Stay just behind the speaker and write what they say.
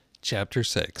Chapter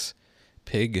 6.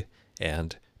 Pig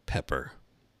and Pepper.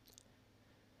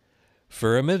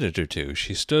 For a minute or two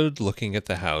she stood looking at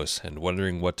the house and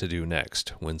wondering what to do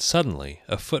next, when suddenly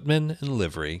a footman in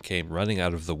livery came running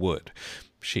out of the wood.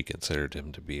 She considered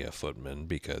him to be a footman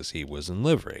because he was in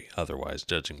livery, otherwise,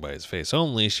 judging by his face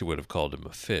only, she would have called him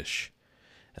a fish,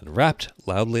 and rapped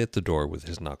loudly at the door with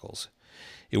his knuckles.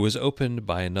 It was opened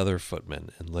by another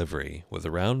footman in livery, with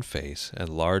a round face and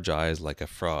large eyes like a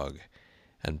frog,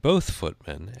 and both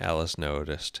footmen, Alice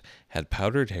noticed, had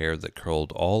powdered hair that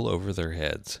curled all over their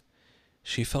heads.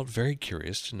 She felt very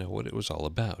curious to know what it was all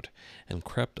about, and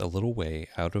crept a little way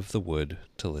out of the wood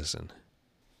to listen.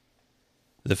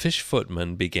 The fish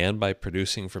footman began by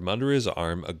producing from under his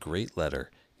arm a great letter,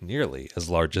 nearly as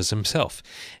large as himself,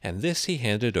 and this he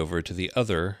handed over to the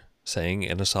other, saying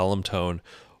in a solemn tone,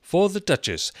 "For the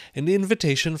Duchess, an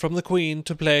invitation from the Queen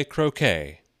to play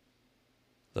croquet."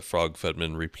 The frog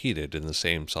footman repeated in the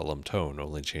same solemn tone,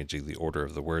 only changing the order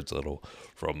of the words a little.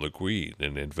 "From the Queen,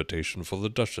 an invitation for the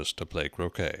Duchess to play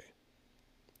croquet."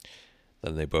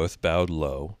 Then they both bowed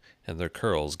low, and their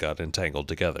curls got entangled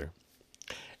together.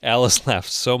 Alice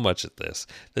laughed so much at this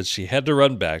that she had to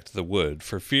run back to the wood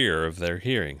for fear of their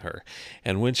hearing her,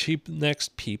 and when she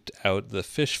next peeped out the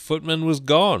fish footman was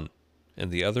gone,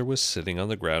 and the other was sitting on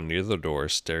the ground near the door,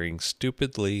 staring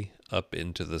stupidly up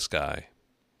into the sky.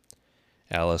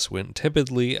 Alice went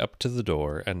timidly up to the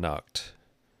door and knocked.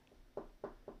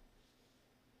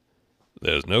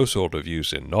 "There's no sort of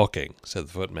use in knocking," said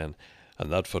the footman, "and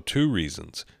that for two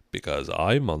reasons. Because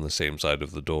I'm on the same side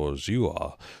of the door as you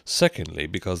are. Secondly,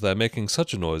 because they're making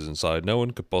such a noise inside no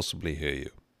one could possibly hear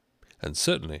you. And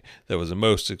certainly there was a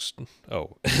most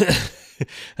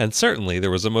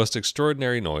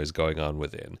extraordinary noise going on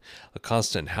within, a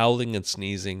constant howling and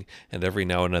sneezing, and every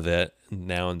now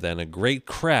and then a great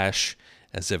crash,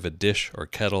 as if a dish or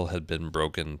kettle had been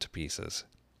broken to pieces.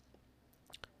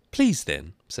 "Please,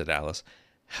 then," said Alice,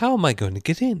 "how am I going to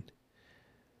get in?"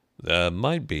 "There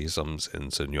might be some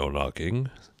sense in your knocking,"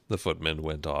 the footman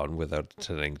went on without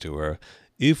attending to her,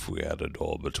 "if we had a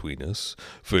door between us.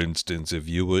 For instance, if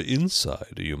you were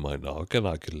inside, you might knock and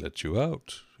I could let you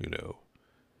out, you know."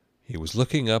 He was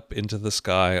looking up into the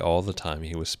sky all the time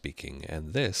he was speaking,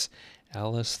 and this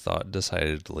Alice thought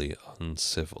decidedly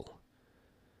uncivil.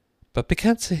 But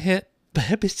perhaps he can't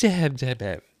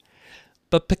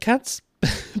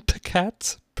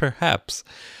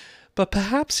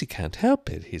help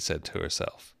it, she said to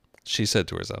herself.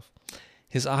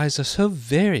 His eyes are so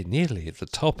very nearly at the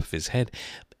top of his head,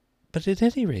 but at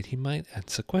any rate he might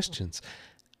answer questions.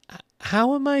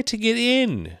 "How am I to get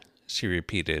in?" she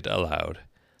repeated aloud.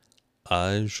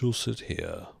 "I shall sit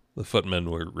here," the footman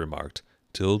remarked,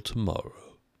 "till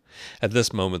tomorrow." At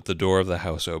this moment the door of the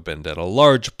house opened, and a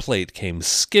large plate came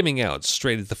skimming out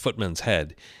straight at the footman's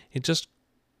head. It just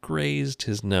grazed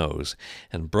his nose,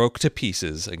 and broke to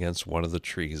pieces against one of the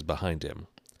trees behind him.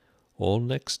 "Or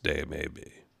next day,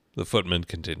 maybe," the footman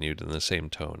continued in the same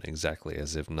tone, exactly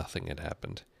as if nothing had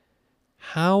happened.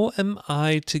 "How am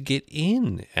I to get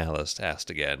in?" Alice asked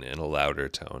again in a louder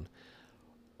tone.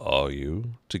 "Are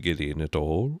you to get in at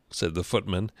all?" said the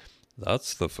footman.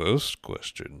 "That's the first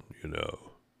question, you know."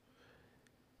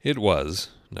 It was,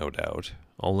 no doubt,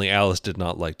 only Alice did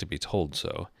not like to be told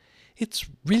so. "It's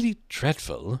really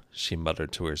dreadful," she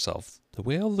muttered to herself, "the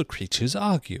way all the creatures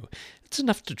argue. It's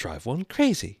enough to drive one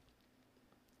crazy."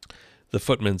 The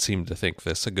footman seemed to think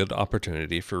this a good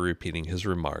opportunity for repeating his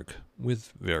remark,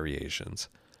 with variations.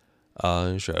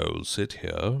 "I shall sit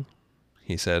here,"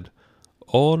 he said,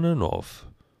 "on and off,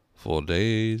 for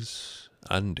days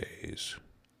and days."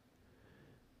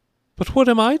 "But what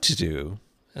am I to do?"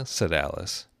 said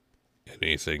Alice.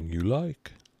 "Anything you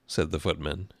like," said the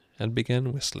footman, and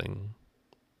began whistling.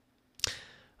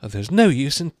 "Oh, there's no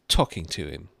use in talking to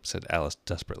him," said Alice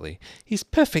desperately. "He's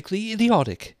perfectly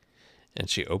idiotic." And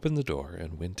she opened the door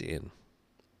and went in.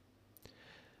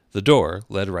 The door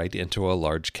led right into a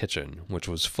large kitchen, which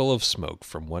was full of smoke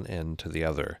from one end to the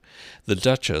other. The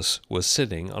Duchess was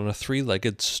sitting on a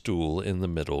three-legged stool in the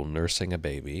middle, nursing a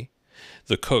baby.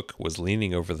 The cook was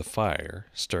leaning over the fire,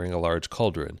 stirring a large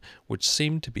cauldron, which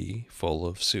seemed to be full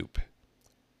of soup.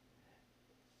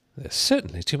 "There's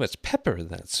certainly too much pepper in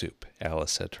that soup,"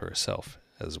 Alice said to herself,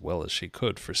 as well as she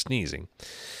could for sneezing.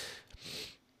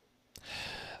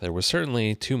 There was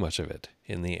certainly too much of it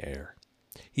in the air.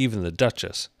 Even the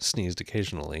Duchess sneezed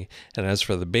occasionally, and as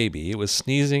for the baby, it was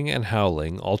sneezing and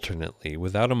howling alternately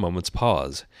without a moment's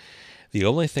pause. The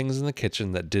only things in the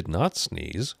kitchen that did not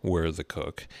sneeze were the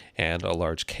cook and a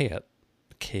large cat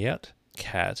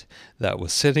that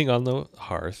was sitting on the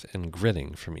hearth and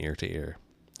grinning from ear to ear.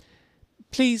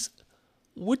 "Please,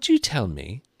 would you tell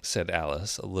me," said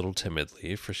Alice, a little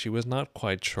timidly, for she was not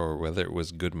quite sure whether it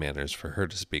was good manners for her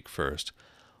to speak first.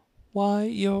 "Why,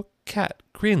 your cat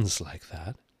grins like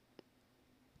that."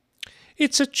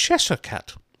 "It's a Cheshire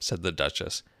cat," said the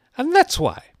Duchess, "and that's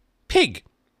why. Pig."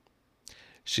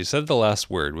 She said the last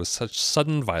word with such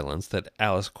sudden violence that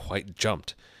Alice quite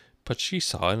jumped, but she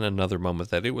saw in another moment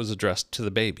that it was addressed to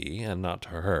the baby and not to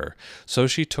her, so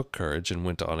she took courage and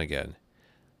went on again.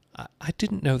 I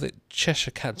didn't know that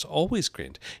Cheshire cats always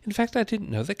grinned. In fact, I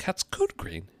didn't know that cats could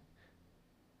grin."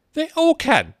 "They all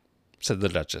can," said the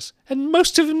Duchess, "and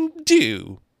most of them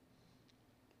do."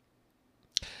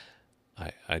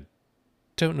 I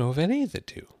don't know of any that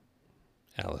do,"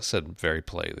 Alice said very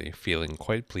politely, feeling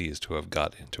quite pleased to have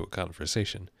got into a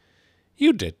conversation.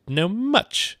 "You didn't know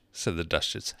much," said the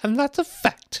Duchess, "and that's a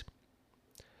fact."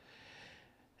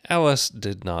 Alice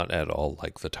did not at all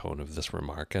like the tone of this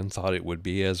remark, and thought it would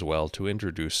be as well to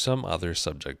introduce some other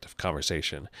subject of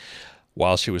conversation.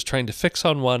 While she was trying to fix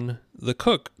on one, the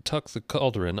cook took the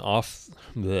cauldron off.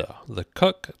 The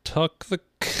cook took the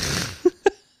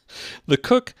the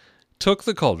cook took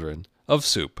the cauldron of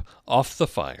soup off the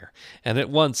fire, and at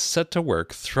once set to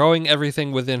work throwing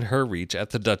everything within her reach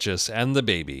at the Duchess and the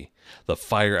baby. The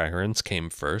fire irons came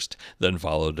first, then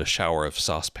followed a shower of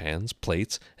saucepans,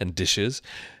 plates, and dishes.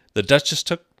 The Duchess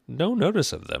took no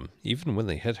notice of them, even when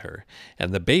they hit her,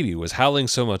 and the baby was howling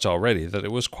so much already that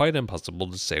it was quite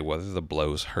impossible to say whether the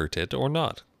blows hurt it or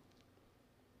not.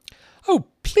 "Oh,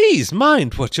 please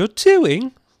mind what you're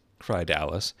doing," cried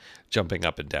Alice, jumping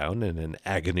up and down in an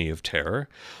agony of terror.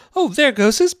 "Oh, there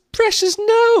goes his precious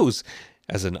nose!"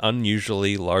 as an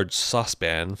unusually large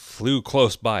saucepan flew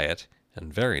close by it,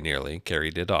 and very nearly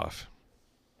carried it off.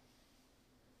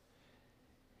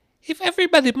 "If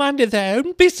everybody minded their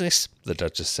own business," the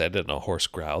Duchess said in a hoarse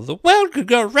growl, "the world could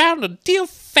go round a deal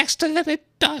faster than it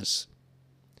does."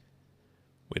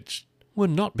 "Which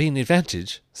would not be an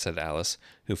advantage," said Alice,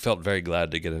 who felt very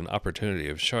glad to get an opportunity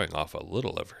of showing off a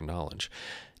little of her knowledge.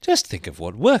 "Just think of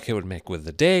what work it would make with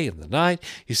the day and the night.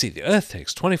 You see, the earth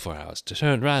takes 24 hours to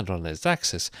turn round on its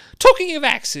axis." "Talking of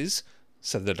axes,"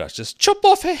 said the Duchess, "chop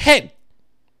off her head."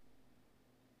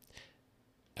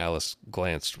 Alice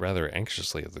glanced rather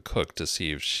anxiously at the cook to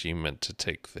see if she meant to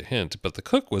take the hint, but the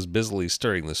cook was busily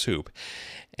stirring the soup,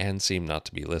 and seemed not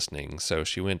to be listening, so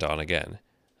she went on again.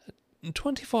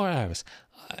 24 hours,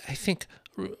 I think,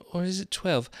 or is it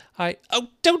 12? "Oh,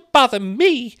 don't bother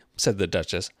me," said the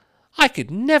Duchess. "I could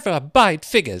never abide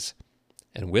figures."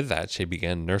 And with that she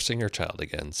began nursing her child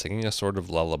again, singing a sort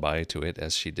of lullaby to it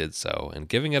as she did so, and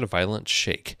giving it a violent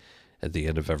shake at the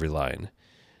end of every line.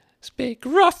 "Speak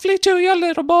roughly to your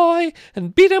little boy,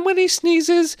 and beat him when he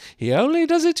sneezes. He only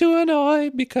does it to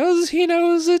annoy, because he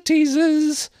knows it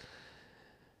teases.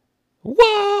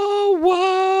 Whoa,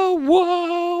 whoa,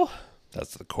 whoa."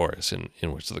 That's the chorus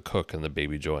in which the cook and the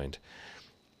baby joined.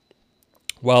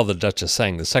 While the Duchess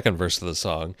sang the second verse of the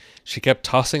song, she kept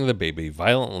tossing the baby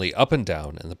violently up and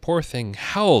down, and the poor thing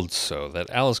howled so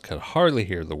that Alice could hardly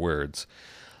hear the words.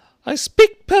 "I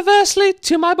speak perversely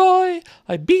to my boy,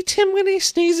 I beat him when he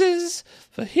sneezes,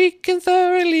 for he can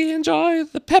thoroughly enjoy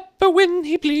the pepper when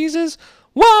he pleases.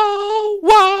 Wow,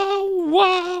 wow,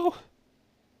 wow."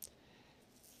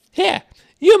 "Here,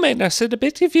 you may nurse it a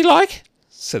bit if you like,"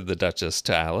 said the Duchess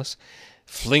to Alice,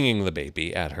 flinging the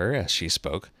baby at her as she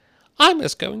spoke. "I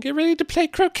must go and get ready to play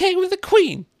croquet with the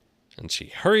Queen." And she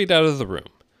hurried out of the room.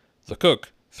 The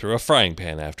cook threw a frying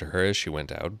pan after her as she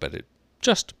went out, but it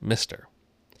just missed her.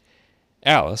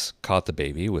 Alice caught the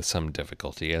baby with some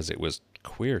difficulty, as it was a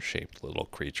queer-shaped little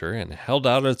creature, and held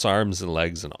out its arms and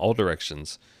legs in all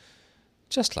directions.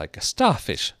 "Just like a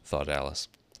starfish," thought Alice.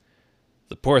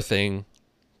 The poor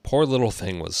little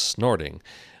thing was snorting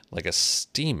like a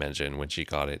steam engine when she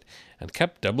caught it, and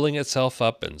kept doubling itself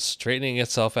up and straightening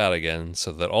itself out again,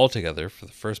 so that altogether, for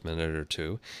the first minute or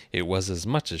two, it was as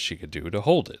much as she could do to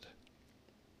hold it.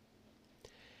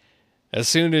 As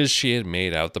soon as she had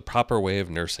made out the proper way of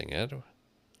nursing it,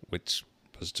 which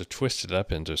was to twist it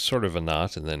up into sort of a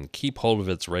knot, and then keep hold of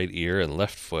its right ear and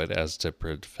left foot so as to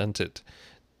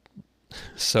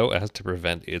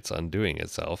prevent its undoing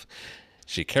itself,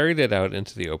 she carried it out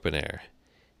into the open air.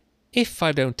 "If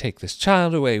I don't take this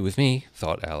child away with me,"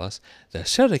 thought Alice, "they're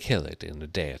sure to kill it in a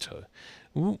day or two.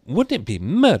 Wouldn't it be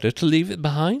murder to leave it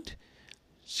behind?"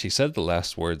 She said the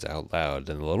last words out loud,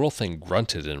 and the little thing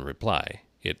grunted in reply.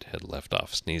 It had left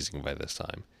off sneezing by this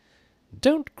time.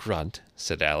 "Don't grunt,"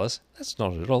 said Alice. "That's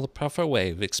not at all the proper way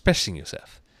of expressing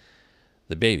yourself."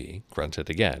 The baby grunted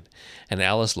again, and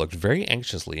Alice looked very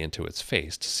anxiously into its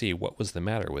face to see what was the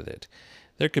matter with it.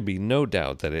 There could be no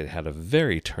doubt that it had a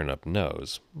very turn-up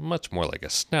nose, much more like a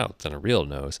snout than a real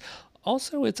nose,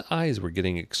 Also, its eyes were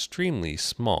getting extremely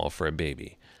small for a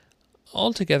baby.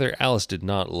 Altogether, Alice did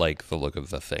not like the look of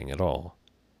the thing at all.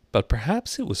 But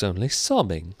perhaps it was only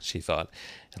sobbing, she thought,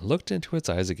 and looked into its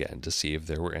eyes again to see if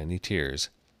there were any tears.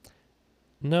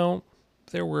 No,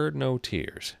 there were no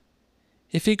tears.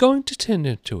 "If you're going to turn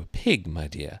into a pig, my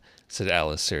dear," said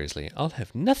Alice seriously, "I'll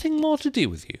have nothing more to do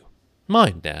with you.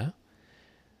 Mind now."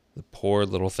 The poor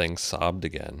little thing sobbed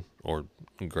again, or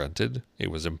grunted, it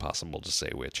was impossible to say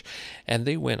which, and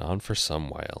they went on for some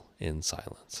while in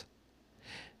silence.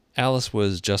 Alice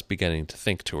was just beginning to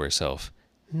think to herself,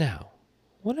 "Now,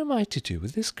 what am I to do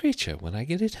with this creature when I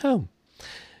get it home?"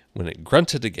 when it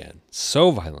grunted again,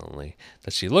 so violently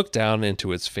that she looked down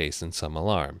into its face in some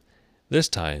alarm. This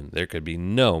time there could be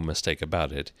no mistake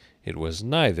about it. It was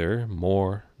neither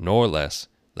more nor less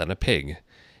than a pig,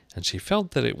 and she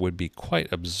felt that it would be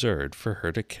quite absurd for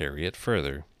her to carry it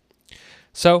further.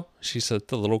 So she set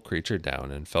the little creature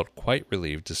down and felt quite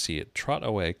relieved to see it trot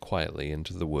away quietly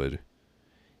into the wood.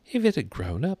 "If it had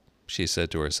grown up," she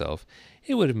said to herself,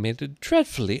 "it would have made a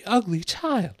dreadfully ugly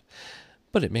child.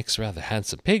 But it makes a rather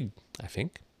handsome pig, I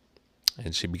think."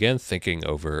 And she began thinking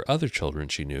over other children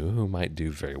she knew who might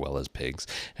do very well as pigs,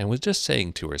 and was just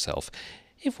saying to herself,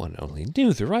 "If one only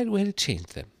knew the right way to change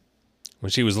them," when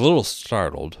she was a little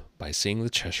startled by seeing the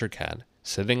Cheshire Cat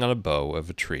sitting on a bough of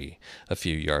a tree a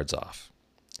few yards off.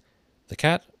 The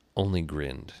cat only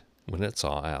grinned when it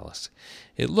saw Alice.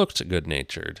 It looked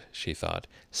good-natured, she thought.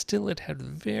 Still, it had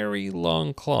very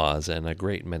long claws and a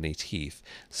great many teeth,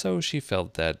 so she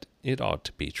felt that it ought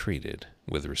to be treated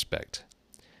with respect.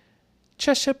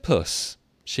 "Cheshire Puss,"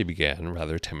 she began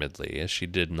rather timidly, as she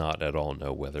did not at all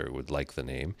know whether it would like the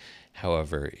name.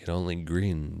 However, it only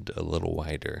grinned a little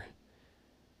wider.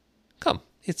 "Come,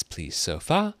 it's pleased so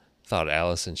far," thought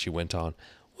Alice, and she went on.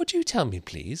 "Would you tell me,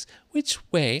 please, which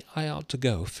way I ought to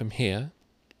go from here?"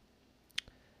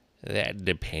 "That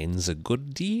depends a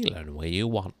good deal on where you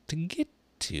want to get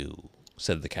to,"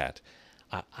 said the cat.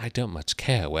 I don't much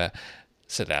care where,"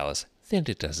 said Alice. "Then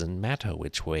it doesn't matter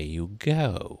which way you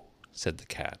go," said the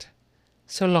cat.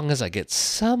 "So long as I get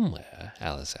somewhere,"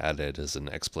 Alice added as an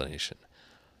explanation.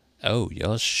 "Oh,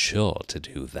 you're sure to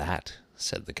do that,"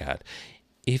 said the cat,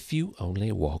 "if you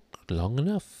only walk long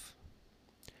enough."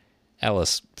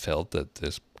 Alice felt that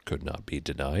this could not be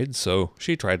denied, so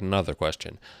she tried another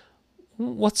question.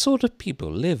 "What sort of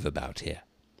people live about here?"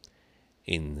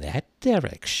 "In that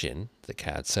direction," the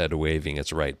cat said, waving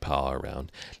its right paw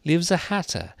around, "lives a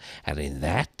hatter, and in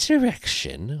that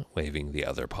direction," waving the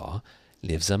other paw,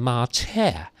 "lives a March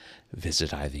hare.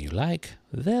 Visit either you like.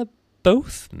 They're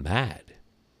both mad."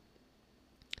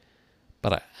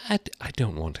 "But I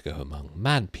don't want to go among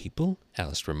mad people,"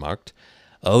 Alice remarked.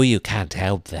 "Oh, you can't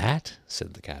help that,"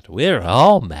 said the cat. "We're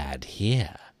all mad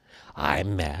here.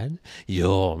 I'm mad.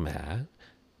 You're mad."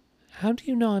 "How do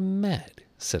you know I'm mad?"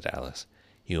 said Alice.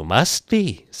 "You must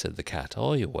be," said the cat,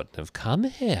 "or you wouldn't have come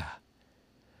here."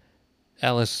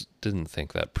 Alice didn't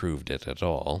think that proved it at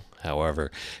all.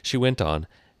 However, she went on,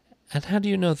 "And how do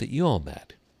you know that you're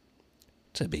mad?"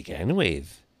 "To begin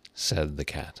with," said the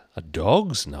cat, "a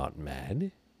dog's not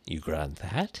mad. You grant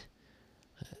that?"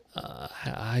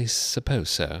 I suppose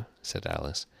so," said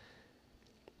Alice.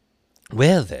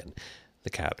 "Well, then," the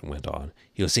cat went on,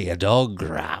 "you see, a dog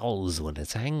growls when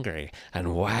it's angry,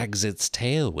 and wags its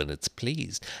tail when it's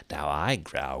pleased. Now I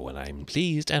growl when I'm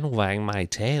pleased, and wag my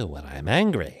tail when I'm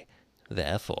angry.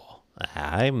 Therefore,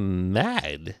 I'm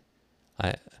mad."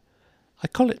 I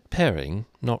call it purring,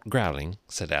 not growling,"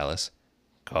 said Alice.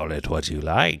 "Call it what you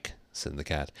like," said the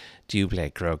cat. "Do you play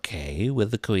croquet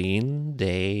with the Queen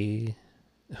today?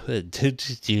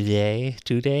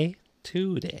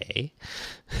 Today?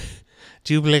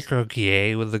 Do you play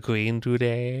croquet with the Queen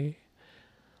today?"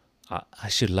 I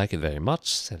should like it very much,"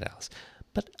 said Alice,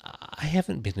 "but I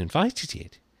haven't been invited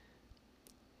yet."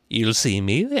 "You'll see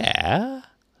me there,"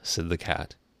 said the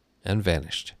cat, and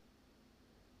vanished.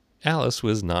 Alice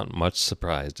was not much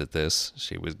surprised at this.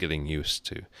 She was getting used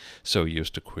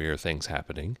to queer things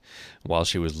happening. While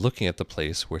she was looking at the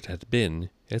place where it had been,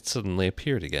 it suddenly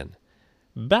appeared again.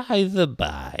 "By the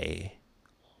by,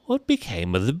 what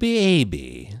became of the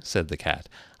baby?" said the cat.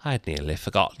 "I'd nearly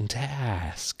forgotten to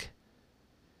ask."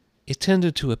 "It turned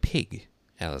into a pig,"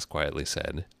 Alice quietly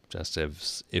said, just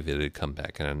as if it had come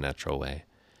back in a natural way.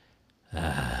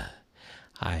 "Ah,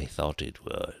 I thought it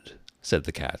would," said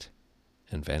the cat,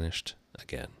 and vanished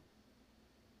again.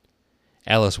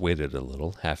 Alice waited a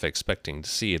little, half expecting to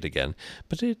see it again,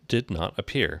 but it did not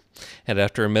appear, and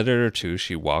after a minute or two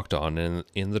she walked on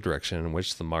in the direction in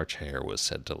which the March hare was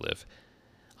said to live.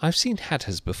 I've seen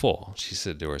hatters before, she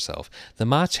said to herself. The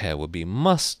March Hare would be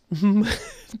the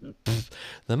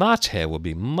March Hare will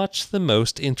be much the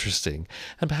most interesting,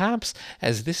 and perhaps,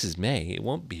 as this is May, it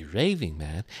won't be raving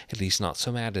mad, at least not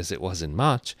so mad as it was in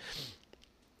March.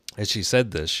 As she said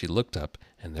this, she looked up,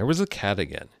 and there was the cat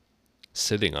again,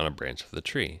 sitting on a branch of the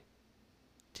tree.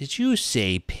 Did you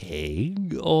say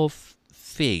pig or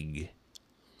fig?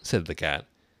 Said the cat.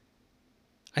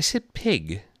 I said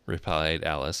pig, replied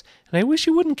Alice, and I wish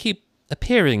you wouldn't keep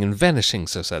appearing and vanishing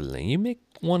so suddenly. You make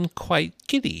one quite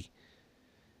giddy.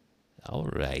 All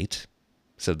right,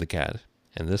 said the cat,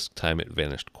 and this time it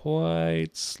vanished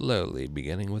quite slowly,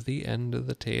 beginning with the end of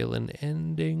the tail and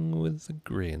ending with the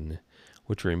grin,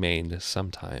 which remained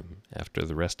some time after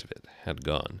the rest of it had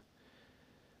gone.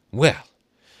 Well,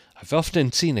 I've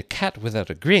often seen a cat without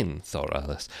a grin, thought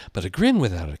Alice, but a grin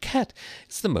without a cat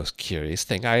is the most curious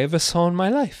thing I ever saw in my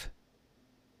life.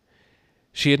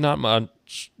 She had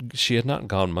not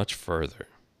gone much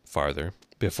farther,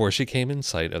 before she came in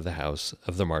sight of the house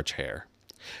of the March Hare.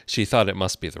 She thought it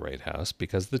must be the right house,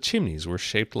 because the chimneys were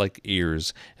shaped like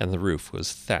ears, and the roof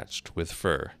was thatched with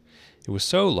fur. It was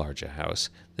so large a house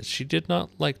that she did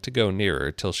not like to go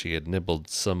nearer till she had nibbled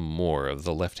some more of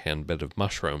the left-hand bit of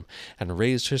mushroom, and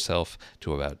raised herself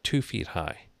to about 2 feet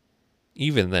high.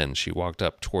 Even then she walked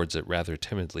up towards it rather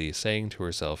timidly, saying to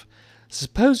herself,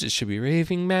 Suppose it should be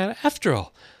raving mad after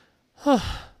all. I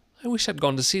wish I'd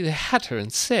gone to see the hatter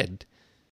instead.